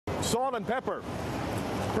Salt and pepper,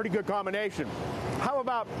 pretty good combination. How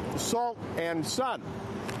about salt and sun?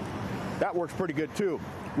 That works pretty good too.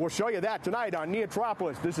 We'll show you that tonight on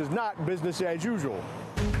NEOtropolis. This is not business as usual.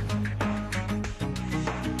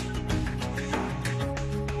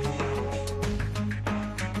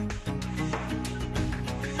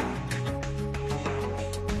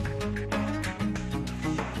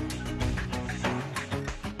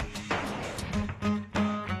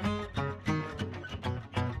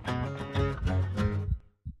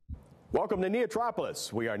 Welcome to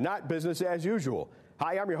NEOtropolis. We are not business as usual.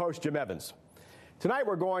 Hi, I'm your host, Jim Evans. Tonight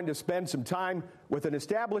we're going to spend some time with an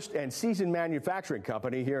established and seasoned manufacturing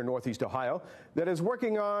company here in Northeast Ohio that is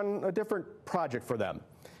working on a different project for them.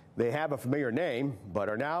 They have a familiar name, but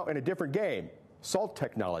are now in a different game, salt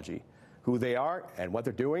technology. Who they are and what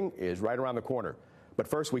they're doing is right around the corner. But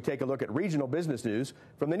first we take a look at regional business news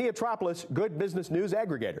from the NEOtropolis Good Business News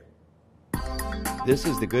Aggregator. This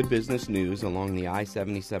is the Good Business News along the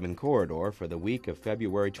I-77 corridor for the week of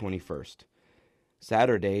February 21st.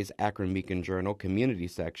 Saturday's Akron-Beacon Journal Community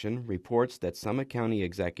section reports that Summit County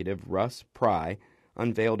Executive Russ Pry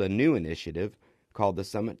unveiled a new initiative called the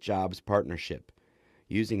Summit Jobs Partnership.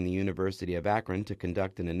 Using the University of Akron to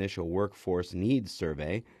conduct an initial workforce needs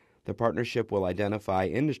survey, the partnership will identify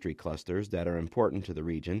industry clusters that are important to the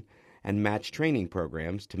region and match training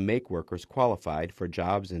programs to make workers qualified for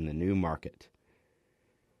jobs in the new market.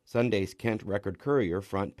 Sunday's Kent Record Courier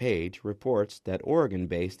front page reports that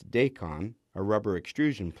Oregon-based Dacon, a rubber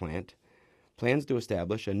extrusion plant, plans to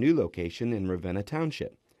establish a new location in Ravenna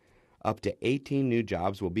Township. Up to 18 new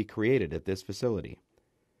jobs will be created at this facility.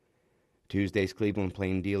 Tuesday's Cleveland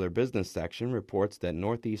Plain Dealer Business section reports that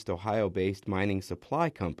Northeast Ohio-based mining supply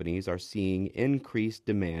companies are seeing increased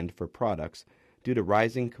demand for products due to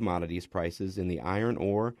rising commodities prices in the iron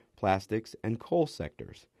ore, plastics, and coal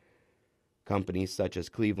sectors. Companies such as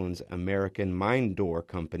Cleveland's American Mine Door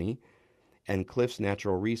Company and Cliffs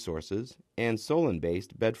Natural Resources and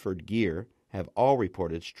Solon-based Bedford Gear have all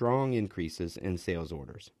reported strong increases in sales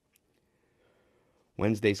orders.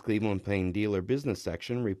 Wednesday's Cleveland Plain Dealer Business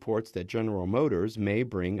section reports that General Motors may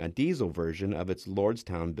bring a diesel version of its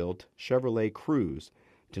Lordstown-built Chevrolet Cruze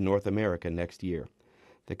to North America next year.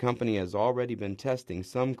 The company has already been testing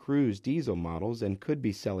some Cruze diesel models and could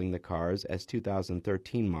be selling the cars as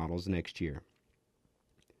 2013 models next year.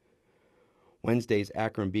 Wednesday's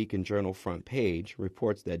Akron-Beacon Journal front page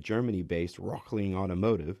reports that Germany-based Rochling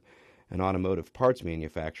Automotive, an automotive parts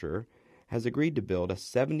manufacturer, has agreed to build a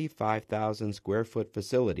 75,000 square foot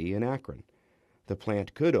facility in Akron. The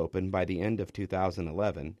plant could open by the end of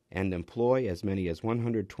 2011 and employ as many as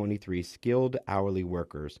 123 skilled hourly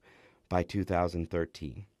workers by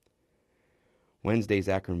 2013. Wednesday's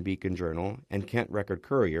Akron-Beacon Journal and Kent Record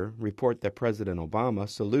Courier report that President Obama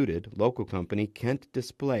saluted local company Kent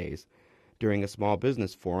Displays during a small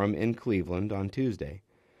business forum in Cleveland on Tuesday.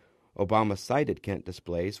 Obama cited Kent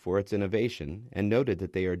Displays for its innovation and noted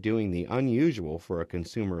that they are doing the unusual for a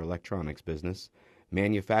consumer electronics business,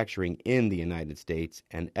 manufacturing in the United States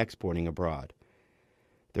and exporting abroad.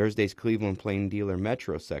 Thursday's Cleveland Plain Dealer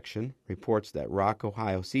Metro section reports that Rock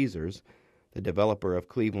Ohio Caesars, the developer of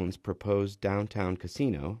Cleveland's proposed downtown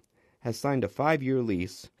casino, has signed a 5-year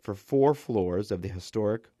lease for 4 floors of the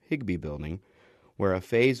historic Higbee Building, where a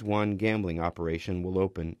Phase 1 gambling operation will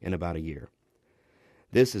open in about a year.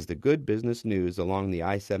 This is the Good Business News along the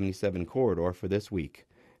I-77 corridor for this week.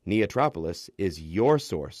 NEOtropolis is your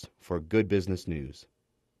source for good business news.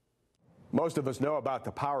 Most of us know about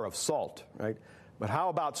the power of salt, right? But how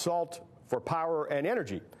about salt for power and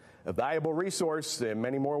energy? A valuable resource in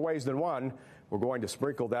many more ways than one. We're going to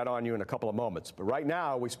sprinkle that on you in a couple of moments. But right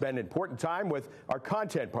now, we spend important time with our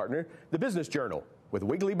content partner, the Business Journal, with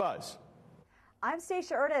Weekly Buzz. I'm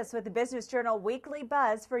Stacia Erdis with the Business Journal Weekly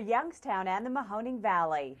Buzz for Youngstown and the Mahoning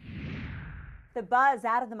Valley. The buzz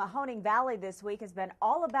out of the Mahoning Valley this week has been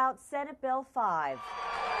all about Senate Bill 5.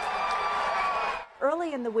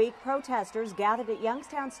 Early in the week, protesters gathered at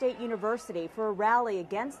Youngstown State University for a rally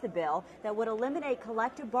against the bill that would eliminate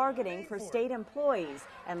collective bargaining for state employees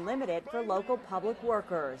and limit it for local public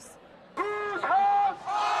workers.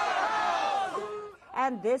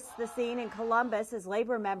 And this the scene in Columbus as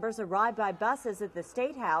labor members arrived by buses at the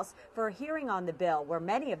State House for a hearing on the bill, where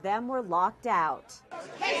many of them were locked out.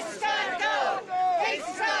 Casey's trying to go!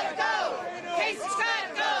 Casey's trying to go! Casey's trying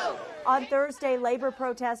to go! On Thursday, labor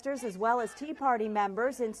protesters as well as Tea Party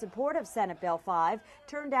members in support of Senate Bill 5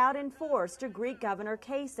 turned out in force to greet Governor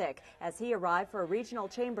Kasich as he arrived for a regional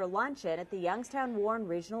chamber luncheon at the Youngstown-Warren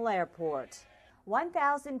Regional Airport.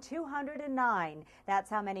 1,209. That's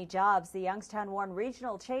how many jobs the Youngstown-Warren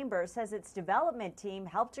Regional Chamber says its development team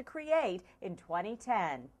helped to create in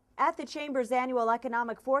 2010. At the Chamber's annual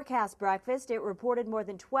economic forecast breakfast, it reported more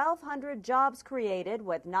than 1,200 jobs created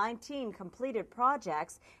with 19 completed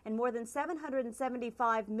projects and more than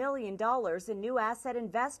 $775 million in new asset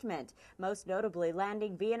investment, most notably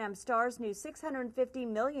landing B&M Star's new $650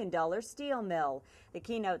 million steel mill. The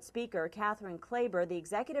keynote speaker, Catherine Klaber, the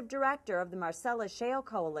executive director of the Marcellus Shale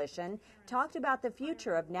Coalition, talked about the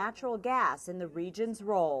future of natural gas in the region's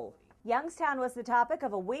role. Youngstown was the topic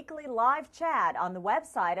of a weekly live chat on the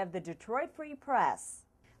website of the Detroit Free Press.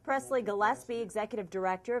 Presley Gillespie, executive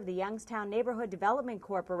director of the Youngstown Neighborhood Development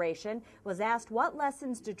Corporation, was asked what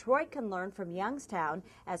lessons Detroit can learn from Youngstown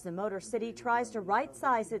as the Motor City tries to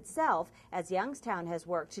right-size itself, as Youngstown has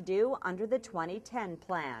work to do under the 2010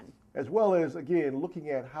 plan. As well as, again, looking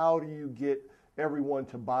at how do you get everyone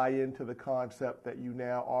to buy into the concept that you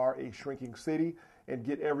now are a shrinking city and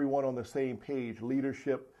get everyone on the same page,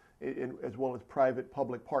 leadership, as well as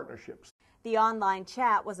private-public partnerships. The online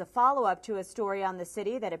chat was a follow-up to a story on the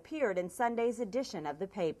city that appeared in Sunday's edition of the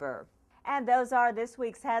paper. And those are this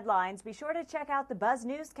week's headlines. Be sure to check out the Buzz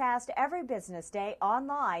Newscast every business day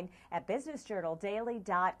online at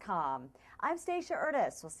businessjournaldaily.com. I'm Stacia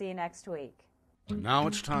Erdis. We'll see you next week. Now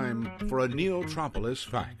it's time for a NEOtropolis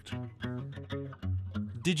fact.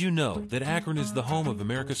 Did you know that Akron is the home of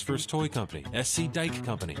America's first toy company, SC Dyke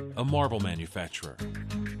Company, a marble manufacturer?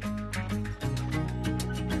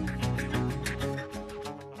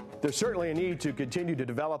 There's certainly a need to continue to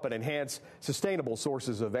develop and enhance sustainable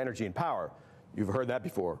sources of energy and power. You've heard that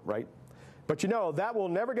before, right? But you know, that will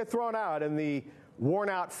never get thrown out in the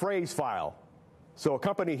worn-out phrase file. So a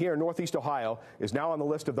company here in Northeast Ohio is now on the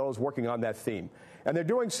list of those working on that theme. And they're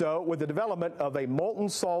doing so with the development of a molten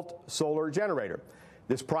salt solar generator.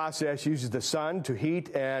 This process uses the sun to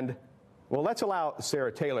heat and, well, let's allow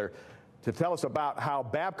Sarah Taylor to tell us about how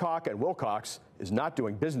Babcock and Wilcox is not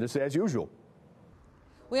doing business as usual.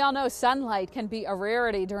 We all know sunlight can be a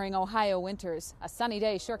rarity during Ohio winters. A sunny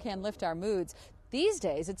day sure can lift our moods. These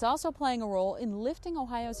days, it's also playing a role in lifting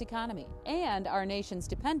Ohio's economy and our nation's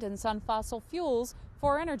dependence on fossil fuels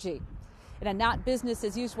for energy. In a not business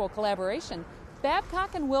as usual collaboration,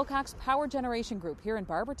 Babcock and Wilcox Power Generation Group here in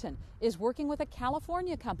Barberton is working with a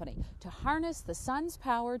California company to harness the sun's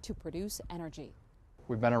power to produce energy.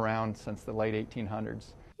 We've been around since the late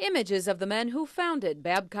 1800s. Images of the men who founded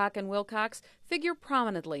Babcock and Wilcox figure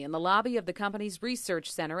prominently in the lobby of the company's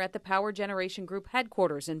research center at the Power Generation Group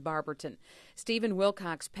headquarters in Barberton. Stephen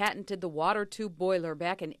Wilcox patented the water tube boiler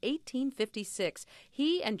back in 1856.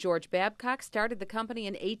 He and George Babcock started the company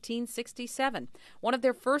in 1867. One of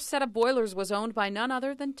their first set of boilers was owned by none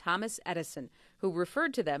other than Thomas Edison, who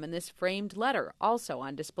referred to them in this framed letter, also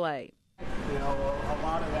on display. You know, a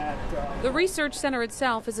lot of that. The research center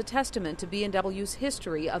itself is a testament to B&W's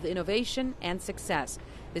history of innovation and success.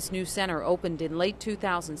 This new center opened in late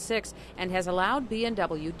 2006 and has allowed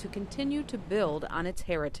B&W to continue to build on its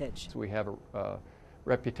heritage. We have a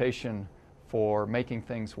reputation for making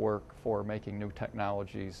things work, for making new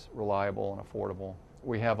technologies reliable and affordable.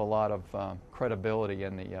 We have a lot of credibility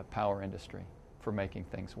in the power industry for making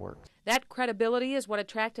things work. That credibility is what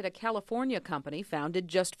attracted a California company founded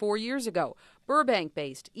just 4 years ago.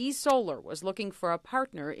 Burbank-based eSolar was looking for a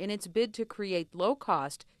partner in its bid to create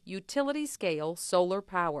low-cost, utility-scale solar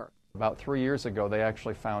power. About 3 years ago, they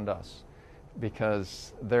actually found us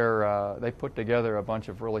because they put together a bunch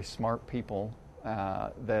of really smart people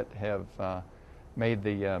that have made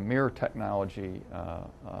the mirror technology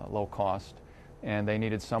low cost, and they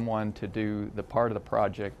needed someone to do the part of the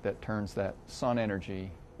project that turns that sun energy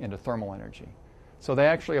into thermal energy. So they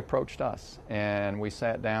actually approached us, and we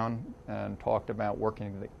sat down and talked about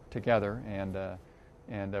working together, and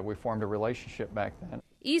we formed a relationship back then.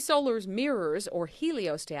 eSolar's mirrors, or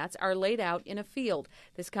heliostats, are laid out in a field.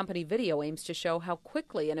 This company video aims to show how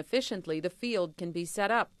quickly and efficiently the field can be set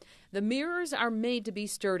up. The mirrors are made to be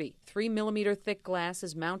sturdy. 3-millimeter thick glass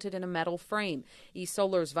is mounted in a metal frame.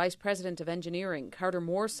 eSolar's Vice President of Engineering, Carter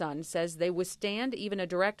Moorson, says they withstand even a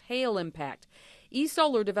direct hail impact.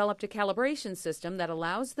 eSolar developed a calibration system that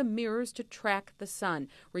allows the mirrors to track the sun,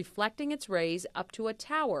 reflecting its rays up to a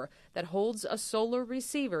tower that holds a solar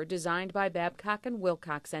receiver designed by Babcock and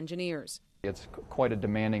Wilcox engineers. It's quite a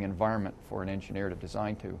demanding environment for an engineer to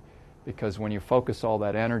design to, because when you focus all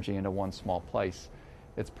that energy into one small place,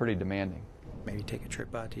 it's pretty demanding. Maybe take a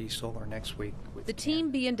trip out to eSolar next week. The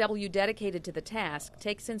team B&W dedicated to the task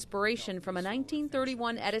takes inspiration from a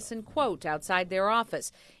 1931 Edison quote outside their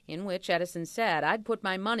office, in which Edison said, "I'd put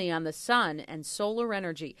my money on the sun and solar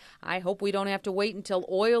energy. I hope we don't have to wait until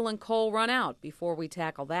oil and coal run out before we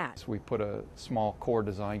tackle that." So we put a small core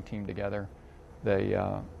design team together. They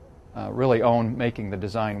really own making the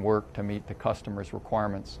design work to meet the customer's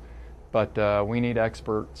requirements. But we need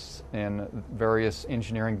experts in various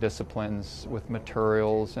engineering disciplines with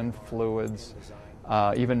materials and fluids,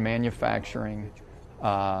 even manufacturing.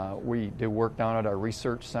 We do work down at our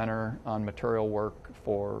research center on material work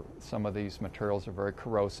for some of these materials are very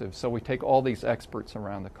corrosive. So we take all these experts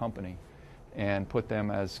around the company and put them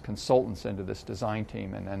as consultants into this design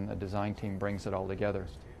team, and then the design team brings it all together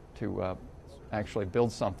to actually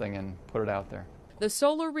build something and put it out there. The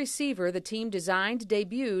solar receiver the team designed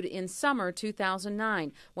debuted in summer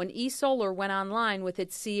 2009 when eSolar went online with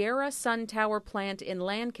its Sierra Sun Tower plant in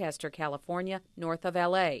Lancaster, California, north of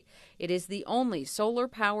L.A. It is the only solar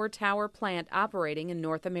power tower plant operating in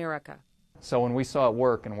North America. So when we saw it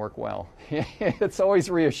work and work well, it's always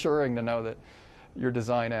reassuring to know that your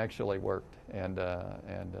design actually worked. And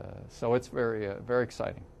so it's very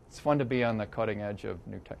exciting. It's fun to be on the cutting edge of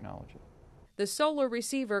new technology. The solar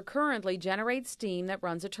receiver currently generates steam that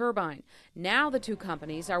runs a turbine. Now the two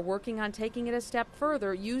companies are working on taking it a step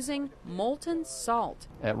further using molten salt.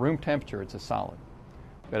 At room temperature, it's a solid.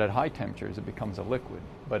 But at high temperatures, it becomes a liquid.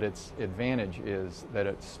 But its advantage is that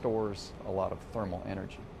it stores a lot of thermal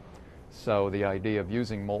energy. So the idea of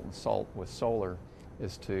using molten salt with solar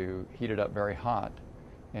is to heat it up very hot,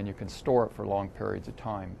 and you can store it for long periods of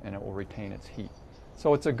time, and it will retain its heat.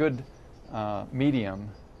 So it's a good medium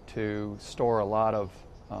to store a lot of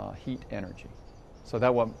heat energy. So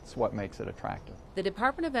that's what makes it attractive. The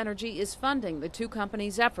Department of Energy is funding the two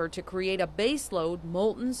companies' effort to create a baseload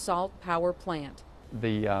molten salt power plant.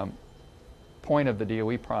 The point of the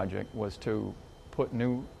DOE project was to put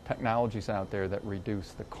new technologies out there that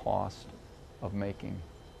reduce the cost of making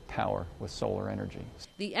power with solar energy.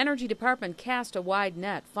 The Energy Department cast a wide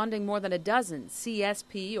net, funding more than a dozen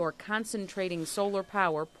CSP or concentrating solar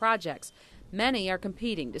power projects. Many are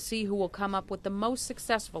competing to see who will come up with the most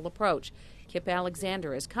successful approach. Kip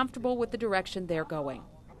Alexander is comfortable with the direction they're going.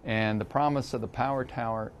 And the promise of the power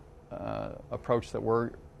tower approach that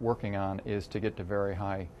we're working on is to get to very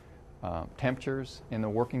high temperatures in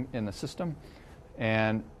the system,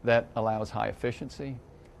 and that allows high efficiency.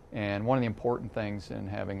 And one of the important things in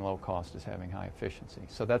having low cost is having high efficiency.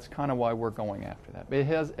 So that's kind of why we're going after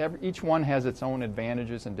that. Each one has its own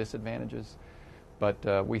advantages and disadvantages.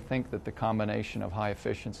 But we think that the combination of high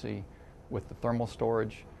efficiency with the thermal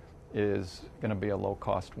storage is going to be a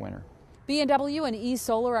low-cost winner. B&W and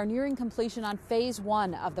eSolar are nearing completion on Phase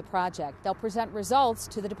 1 of the project. They'll present results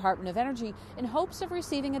to the Department of Energy in hopes of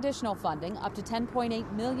receiving additional funding, up to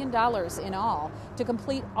 $10.8 million in all, to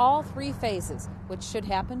complete all three phases, which should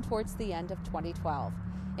happen towards the end of 2012.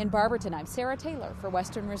 In Barberton, I'm Sarah Taylor for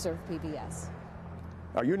Western Reserve PBS.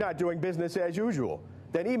 Are you not doing business as usual?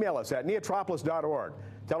 Then email us at neotropolis.org.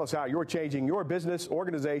 Tell us how you're changing your business,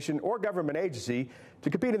 organization, or government agency to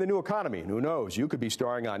compete in the new economy. And who knows, you could be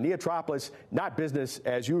starring on NEOtropolis, Not Business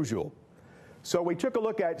as Usual. So we took a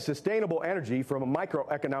look at sustainable energy from a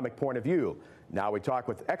microeconomic point of view. Now we talk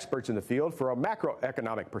with experts in the field for a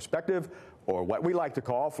macroeconomic perspective, or what we like to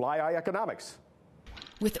call fly-eye economics.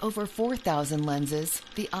 With over 4,000 lenses,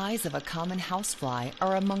 the eyes of a common housefly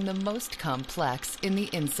are among the most complex in the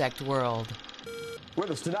insect world. With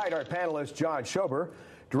us tonight are panelists John Schober,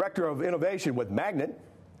 Director of Innovation with Magnet,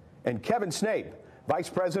 and Kevin Snape, Vice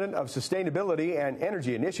President of Sustainability and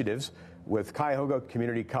Energy Initiatives with Cuyahoga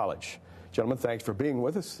Community College. Gentlemen, thanks for being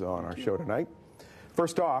with us on our show tonight.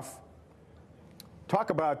 First off, talk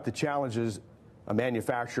about the challenges a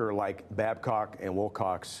manufacturer like Babcock and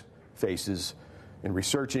Wilcox faces in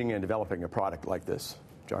researching and developing a product like this.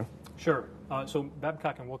 John? Sure. So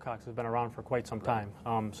Babcock and Wilcox have been around for quite some time.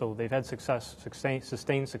 So they've had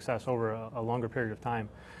sustained success over a longer period of time.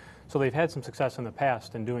 So they've had some success in the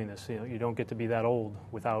past in doing this. You don't get to be that old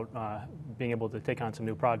without being able to take on some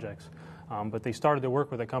new projects. But they started to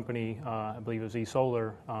work with a company, I believe it was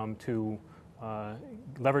eSolar, to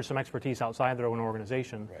leverage some expertise outside their own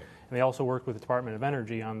organization. Right. And they also worked with the Department of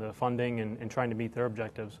Energy on the funding and trying to meet their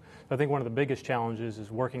objectives. So I think one of the biggest challenges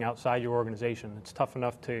is working outside your organization. It's tough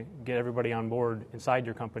enough to get everybody on board inside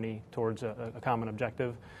your company towards a common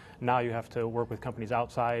objective. Now you have to work with companies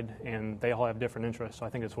outside, and they all have different interests. So I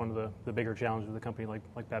think it's one of the bigger challenges with a company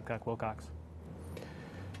like Babcock Wilcox.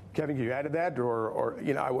 Kevin, can you add to that? Or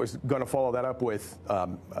I was going to follow that up with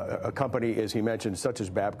a company, as he mentioned, such as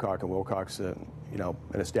Babcock and Wilcox, an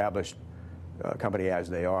established company as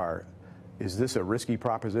they are. Is this a risky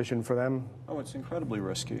proposition for them? Oh, it's incredibly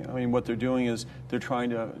risky. I mean, what they're doing is they're trying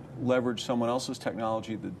to leverage someone else's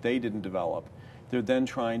technology that they didn't develop. They're then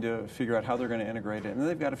trying to figure out how they're going to integrate it. And then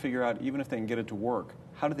they've got to figure out, even if they can get it to work,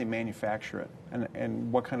 how do they manufacture it?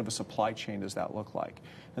 And what kind of a supply chain does that look like?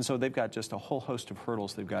 And so they've got just a whole host of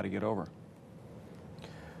hurdles they've got to get over.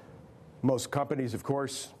 Most companies, of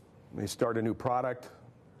course, they start a new product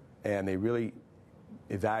and they really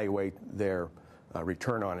evaluate their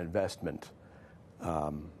return on investment.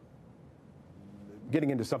 Getting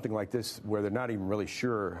into something like this where they're not even really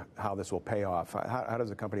sure how this will pay off, how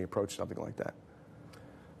does a company approach something like that?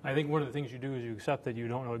 I think one of the things you do is you accept that you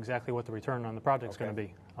don't know exactly what the return on the project is going to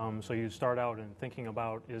be. So you start out in thinking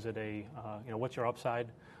about, is it a, what's your upside?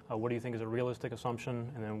 What do you think is a realistic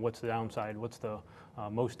assumption? And then what's the downside? What's the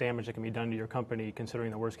most damage that can be done to your company considering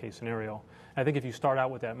the worst case scenario? And I think if you start out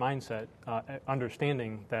with that mindset,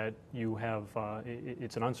 understanding that you have,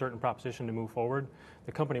 it's an uncertain proposition to move forward,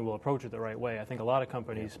 the company will approach it the right way. I think a lot of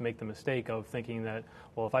companies make the mistake of thinking that,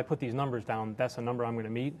 well, if I put these numbers down, that's the number I'm going to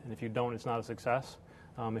meet, and if you don't, it's not a success.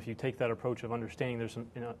 If you take that approach of understanding there's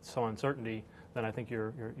some uncertainty, then I think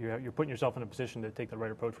you're putting yourself in a position to take the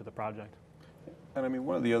right approach with the project. And I mean,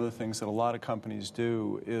 one of the other things that a lot of companies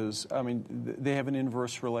do is, I mean, they have an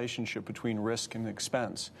inverse relationship between risk and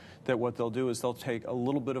expense. That what they'll do is they'll take a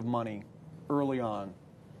little bit of money early on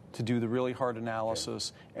to do the really hard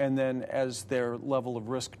analysis, and then as their level of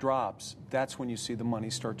risk drops, that's when you see the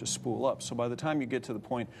money start to spool up. So by the time you get to the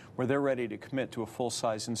point where they're ready to commit to a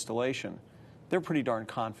full-size installation, they're pretty darn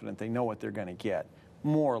confident they know what they're going to get,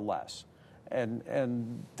 more or less.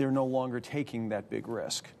 And they're no longer taking that big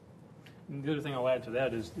risk. The other thing I'll add to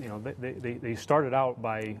that is, they started out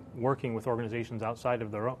by working with organizations outside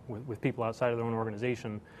of their own, with people outside of their own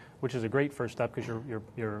organization, which is a great first step because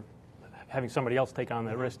you're having somebody else take on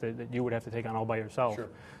that risk that you would have to take on all by yourself. Sure.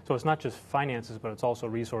 So it's not just finances, but it's also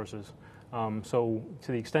resources. So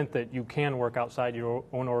to the extent that you can work outside your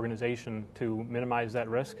own organization to minimize that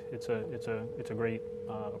risk, it's a great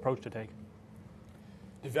approach to take.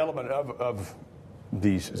 Development of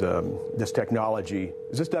this technology,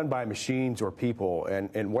 is this done by machines or people,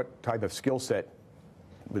 and what type of skill set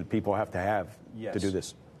would people have to do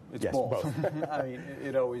this? It's both. I mean,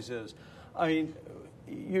 it always is. I mean,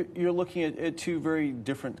 you're looking at two very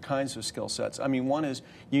different kinds of skill sets. I mean, one is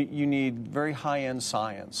you need very high-end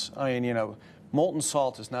science. I mean, molten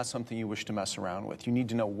salt is not something you wish to mess around with. You need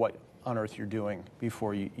to know what on earth you're doing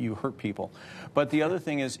before you hurt people. But the other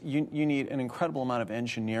thing is you need an incredible amount of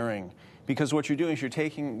engineering, because what you're doing is you're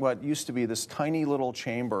taking what used to be this tiny little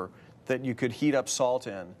chamber that you could heat up salt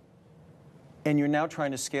in, and you're now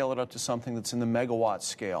trying to scale it up to something that's in the megawatt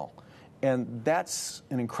scale. And that's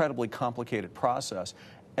an incredibly complicated process.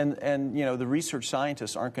 And the research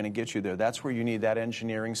scientists aren't going to get you there. That's where you need that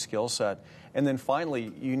engineering skill set. And then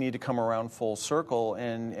finally, you need to come around full circle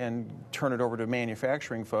and turn it over to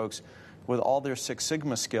manufacturing folks with all their Six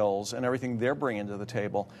Sigma skills and everything they're bringing to the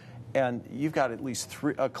table. And you've got at least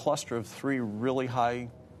a cluster of 3 really high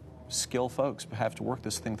skill folks who have to work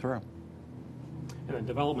this thing through. In the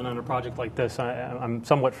development on a project like this, I'm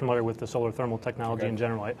somewhat familiar with the solar thermal technology in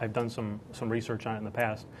general. I've done some research on it in the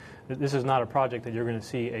past. This is not a project that you're going to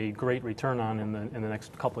see a great return on in the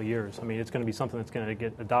next couple of years. I mean, it's going to be something that's going to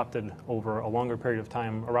get adopted over a longer period of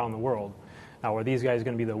time around the world. Now, are these guys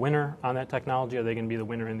going to be the winner on that technology? Are they going to be the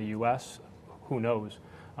winner in the U.S.? Who knows?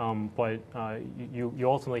 But you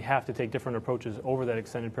ultimately have to take different approaches over that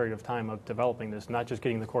extended period of time of developing this, not just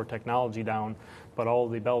getting the core technology down, but all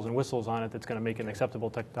the bells and whistles on it that's going to make it an acceptable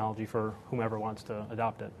technology for whomever wants to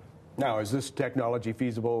adopt it. Now, is this technology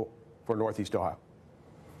feasible for Northeast Ohio?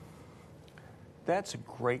 That's a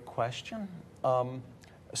great question.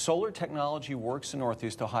 Solar technology works in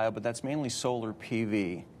Northeast Ohio, but that's mainly solar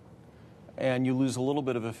PV. And you lose a little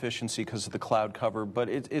bit of efficiency because of the cloud cover, but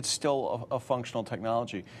it's still a functional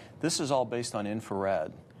technology. This is all based on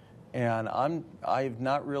infrared, and I've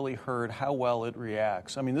not really heard how well it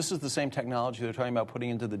reacts. I mean, this is the same technology they're talking about putting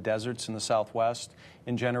into the deserts in the Southwest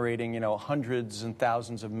and generating, hundreds and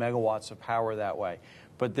thousands of megawatts of power that way.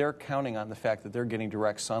 But they're counting on the fact that they're getting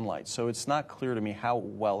direct sunlight, so it's not clear to me how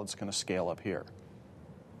well it's going to scale up here.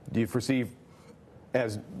 Do you foresee,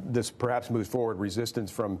 as this perhaps moves forward, resistance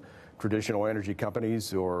from traditional energy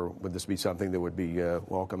companies, or would this be something that would be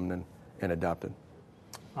welcomed and adopted?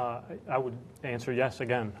 I would answer yes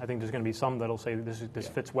again. I think there's going to be some that'll say this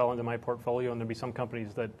fits well into my portfolio, and there'll be some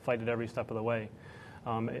companies that fight it every step of the way.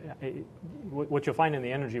 What you'll find in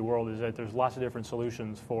the energy world is that there's lots of different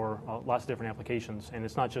solutions for lots of different applications, and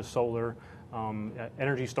it's not just solar.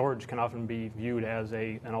 Energy storage can often be viewed as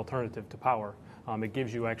an alternative to power. It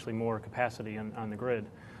gives you actually more capacity on the grid.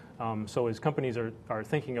 So as companies are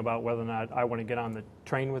thinking about whether or not I want to get on the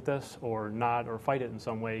train with this or not, or fight it in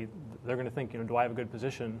some way, they're going to think, do I have a good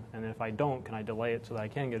position? And if I don't, can I delay it so that I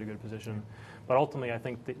can get a good position? But ultimately, I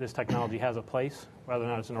think this technology has a place. Whether or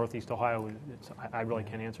not it's in Northeast Ohio, I really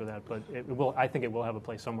can't answer that. But I think it will have a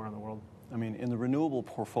place somewhere in the world. I mean, in the renewable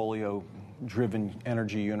portfolio-driven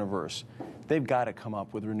energy universe, they've got to come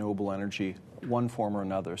up with renewable energy, one form or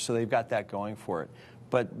another. So they've got that going for it.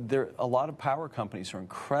 But a lot of power companies are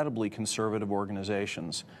incredibly conservative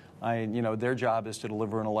organizations. Their job is to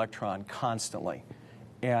deliver an electron constantly.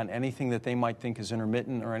 And anything that they might think is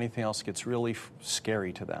intermittent or anything else gets really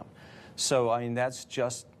scary to them. So, that's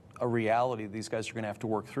just a reality these guys are going to have to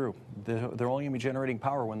work through. They're only going to be generating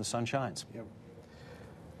power when the sun shines. Yep.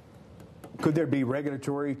 Could there be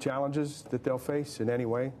regulatory challenges that they'll face in any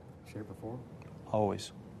way, shape, or form?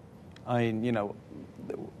 Always.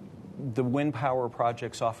 The wind power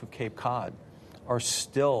projects off of Cape Cod are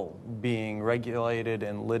still being regulated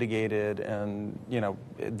and litigated, and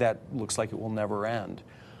that looks like it will never end.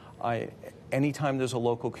 Anytime there's a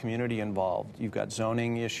local community involved, you've got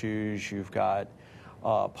zoning issues, you've got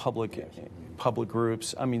public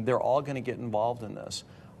groups. They're all going to get involved in this,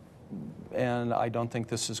 and I don't think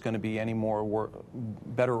this is going to be any more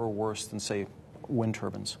better or worse than, say, wind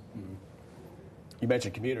turbines. Mm-hmm. You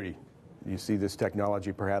mentioned community. You see this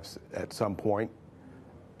technology perhaps at some point,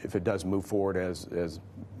 if it does move forward as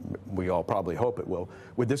we all probably hope it will,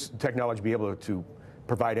 would this technology be able to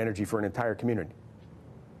provide energy for an entire community?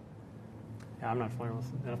 Yeah, I'm not familiar with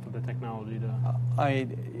enough of the technology to...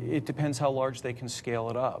 It depends how large they can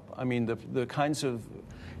scale it up. The kinds of...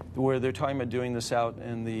 where they're talking about doing this out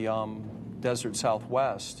in the desert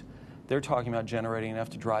Southwest, they're talking about generating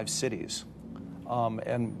enough to drive cities.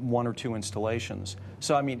 And one or two installations.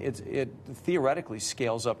 So, it theoretically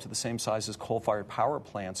scales up to the same size as coal-fired power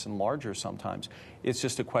plants and larger sometimes. It's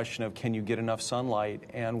just a question of, can you get enough sunlight,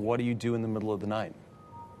 and what do you do in the middle of the night?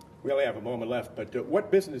 We only have a moment left, but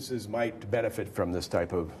what businesses might benefit from this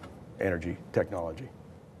type of energy technology?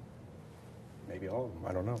 Maybe all of them,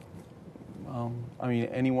 I don't know.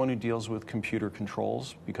 Anyone who deals with computer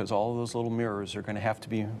controls, because all of those little mirrors are going to have to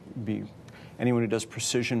be anyone who does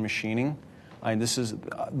precision machining. This is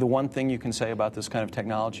the one thing you can say about this kind of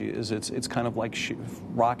technology is it's kind of like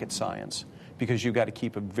rocket science, because you've got to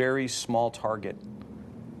keep a very small target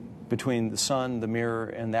between the sun, the mirror,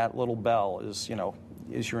 and that little bell is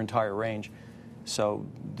your entire range. So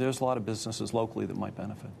there's a lot of businesses locally that might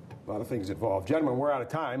benefit. A lot of things involved. Gentlemen, we're out of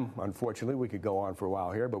time. Unfortunately, we could go on for a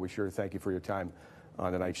while here, but we sure thank you for your time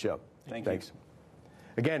on tonight's show. Thanks.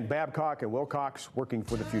 Again, Babcock and Wilcox, working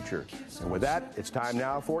for the future. And with that, it's time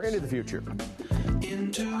now for Into the Future.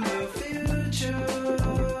 Into the future.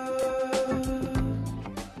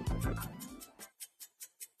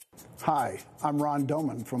 Hi, I'm Ron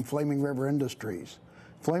Doman from Flaming River Industries.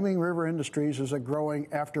 Flaming River Industries is a growing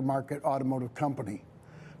aftermarket automotive company.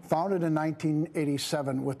 Founded in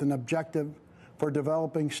 1987 with an objective for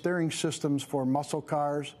developing steering systems for muscle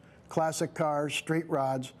cars, classic cars, street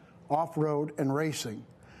rods, off-road, and racing.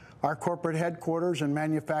 Our corporate headquarters and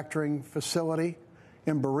manufacturing facility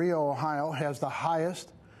in Berea, Ohio, has the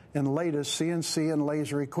highest and latest CNC and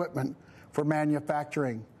laser equipment for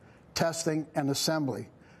manufacturing, testing, and assembly.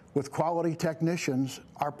 With quality technicians,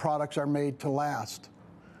 our products are made to last.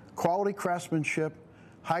 Quality craftsmanship,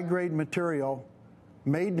 high-grade material,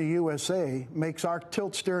 made in the USA, makes our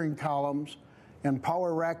tilt steering columns and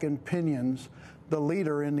power rack and pinions the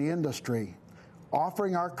leader in the industry,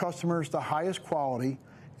 offering our customers the highest quality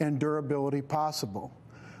and durability possible.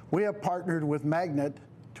 We have partnered with Magnet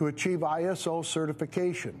to achieve ISO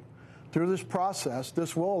certification. Through this process,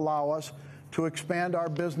 this will allow us to expand our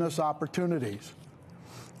business opportunities.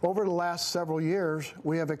 Over the last several years,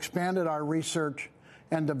 we have expanded our research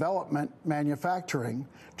and development manufacturing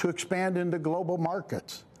to expand into global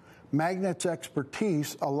markets. Magnet's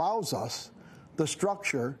expertise allows us the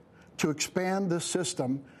structure to expand this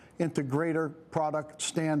system into greater product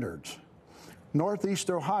standards. Northeast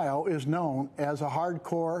Ohio is known as a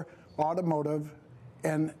hardcore automotive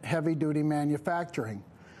and heavy-duty manufacturing.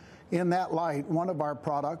 In that light, one of our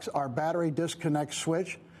products, our battery disconnect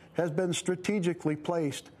switch, has been strategically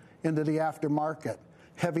placed into the aftermarket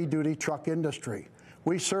heavy-duty truck industry.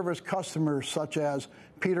 We service customers such as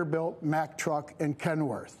Peterbilt, Mack Truck, and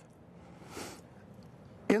Kenworth.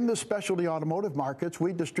 In the specialty automotive markets,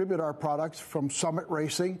 we distribute our products from Summit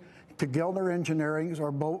Racing to Gilner Engineering's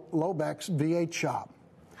or Lobeck's V8 shop.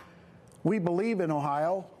 We believe in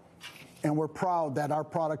Ohio, and we're proud that our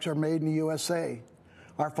products are made in the USA.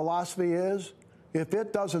 Our philosophy is, if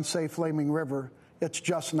it doesn't say Flaming River, it's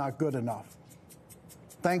just not good enough.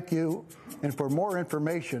 Thank you, and for more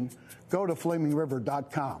information, go to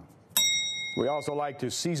flamingriver.com. We also like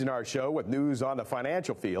to season our show with news on the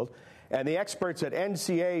financial field, and the experts at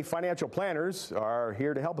NCA Financial Planners are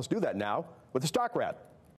here to help us do that now with the Stock Wrap.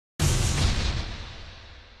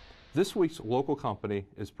 This week's local company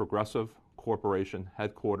is Progressive Corporation,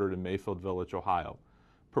 headquartered in Mayfield Village, Ohio.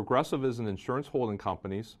 Progressive is an insurance holding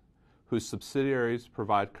company whose subsidiaries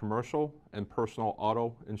provide commercial and personal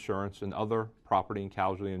auto insurance and other property and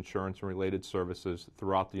casualty insurance and related services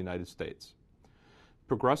throughout the United States.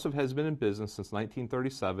 Progressive has been in business since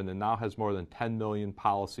 1937 and now has more than 10 million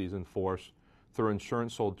policies in force through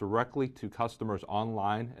insurance sold directly to customers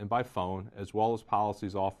online and by phone, as well as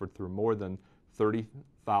policies offered through more than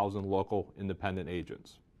 30,000 local independent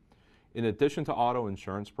agents. In addition to auto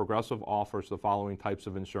insurance, Progressive offers the following types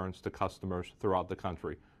of insurance to customers throughout the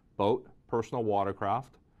country: boat, personal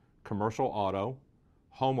watercraft, commercial auto,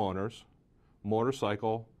 homeowners,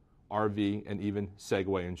 motorcycle, RV, and even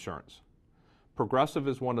Segway insurance. Progressive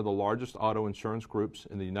is one of the largest auto insurance groups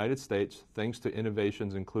in the United States thanks to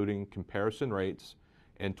innovations including comparison rates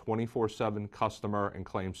and 24/7 customer and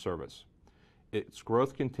claim service. Its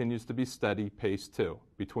growth continues to be steady pace too.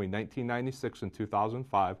 Between 1996 and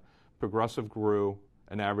 2005, Progressive grew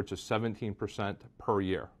an average of 17% per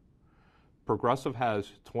year. Progressive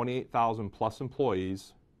has 28,000 plus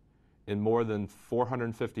employees in more than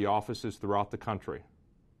 450 offices throughout the country.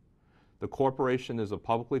 The corporation is a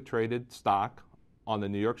publicly traded stock on the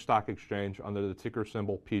New York Stock Exchange under the ticker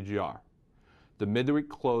symbol PGR. The midweek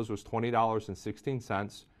close was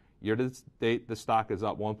 $20.16. Year to date, the stock is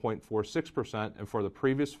up 1.46%, and for the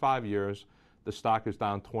previous 5 years, the stock is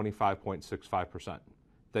down 25.65%.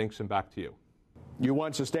 Thanks, and back to you. You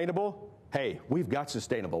want sustainable? Hey, we've got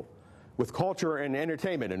sustainable, with culture and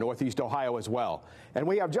entertainment in Northeast Ohio as well. And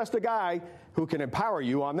we have just a guy who can empower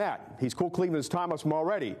you on that. He's Cool Cleveland's Thomas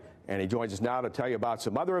Mulready, and he joins us now to tell you about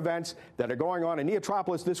some other events that are going on in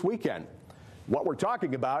NEOtropolis this weekend. What we're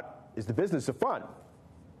talking about is the business of fun.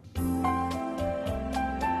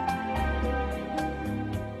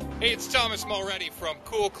 Hey, it's Thomas Mulready from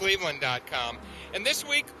CoolCleveland.com. And this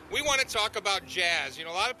week, we want to talk about jazz. You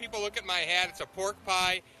know, a lot of people look at my hat, it's a pork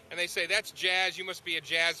pie, and they say, that's jazz, you must be a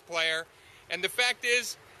jazz player. And the fact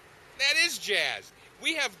is, that is jazz.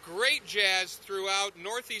 We have great jazz throughout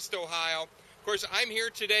Northeast Ohio. Of course, I'm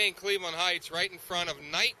here today in Cleveland Heights, right in front of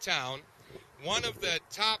Nighttown, one of the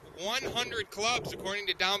top 100 clubs, according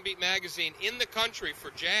to Downbeat Magazine, in the country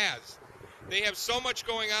for jazz. They have so much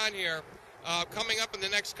going on here. Coming up in the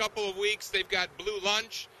next couple of weeks, they've got Blue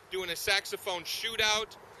Lunch doing a saxophone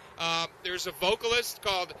shootout. There's a vocalist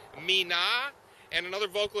called Mina, and another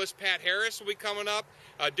vocalist, Pat Harris, will be coming up.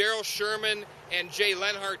 Daryl Sherman and Jay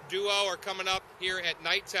Lenhart duo are coming up here at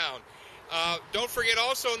Nighttown. Don't forget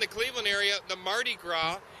also in the Cleveland area, the Mardi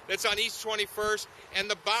Gras, that's on East 21st, and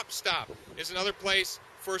the Bop Stop is another place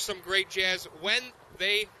for some great jazz. When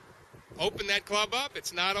they open that club up,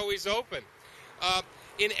 it's not always open.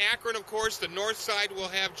 In Akron, of course, the north side will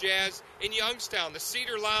have jazz. In Youngstown, the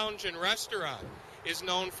Cedar Lounge and Restaurant is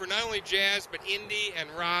known for not only jazz, but indie and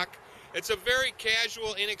rock. It's a very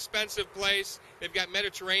casual, inexpensive place. They've got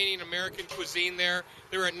Mediterranean American cuisine there.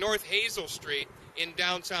 They're at North Hazel Street in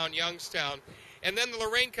downtown Youngstown. And then the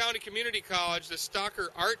Lorain County Community College, the Stalker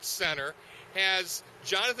Arts Center, has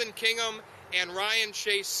Jonathan Kingham and Ryan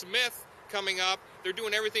Shea Smith coming up. They're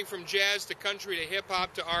doing everything from jazz to country to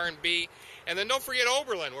hip-hop to R&B. And then don't forget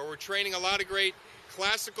Oberlin, where we're training a lot of great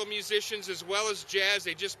classical musicians as well as jazz.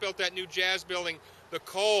 They just built that new jazz building, the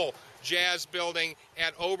Cole Jazz Building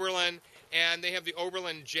at Oberlin. And they have the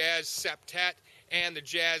Oberlin Jazz Septet and the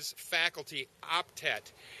Jazz Faculty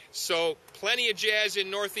Optet. So plenty of jazz in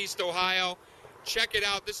Northeast Ohio. Check it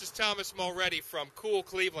out. This is Thomas Mulready from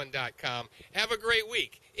CoolCleveland.com. Have a great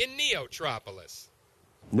week in NEOtropolis.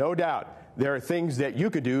 No doubt. There are things that you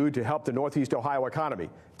could do to help the Northeast Ohio economy.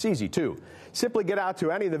 It's easy, too. Simply get out to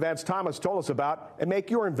any of the events Thomas told us about and make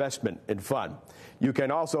your investment in fun. You can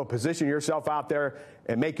also position yourself out there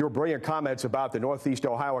and make your brilliant comments about the Northeast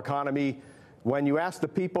Ohio economy when you ask the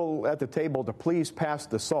people at the table to please pass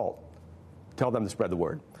the salt. Tell them to spread the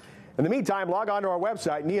word. In the meantime, log on to our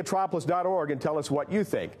website, neotropolis.org, and tell us what you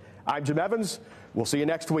think. I'm Jim Evans. We'll see you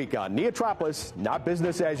next week on NEOtropolis, not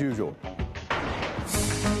business as usual.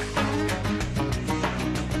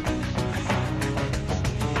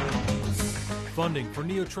 Funding for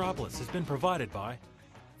NEOtropolis has been provided by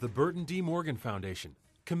the Burton D. Morgan Foundation,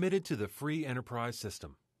 committed to the free enterprise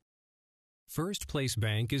system. First Place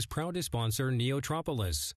Bank is proud to sponsor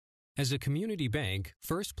NEOtropolis. As a community bank,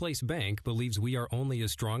 First Place Bank believes we are only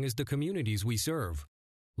as strong as the communities we serve.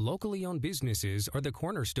 Locally owned businesses are the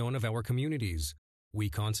cornerstone of our communities. We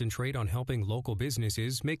concentrate on helping local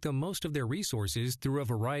businesses make the most of their resources through a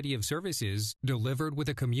variety of services delivered with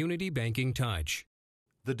a community banking touch.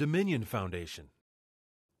 The Dominion Foundation.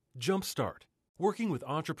 JumpStart, working with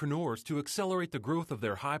entrepreneurs to accelerate the growth of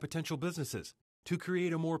their high-potential businesses to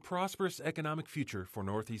create a more prosperous economic future for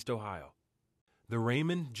Northeast Ohio. The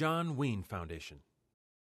Raymond John Ween Foundation.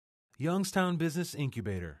 Youngstown Business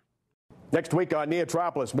Incubator. Next week on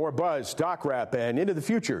NEOtropolis, more buzz, stock wrap, and into the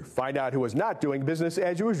future. Find out who is not doing business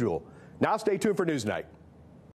as usual. Now stay tuned for Newsnight.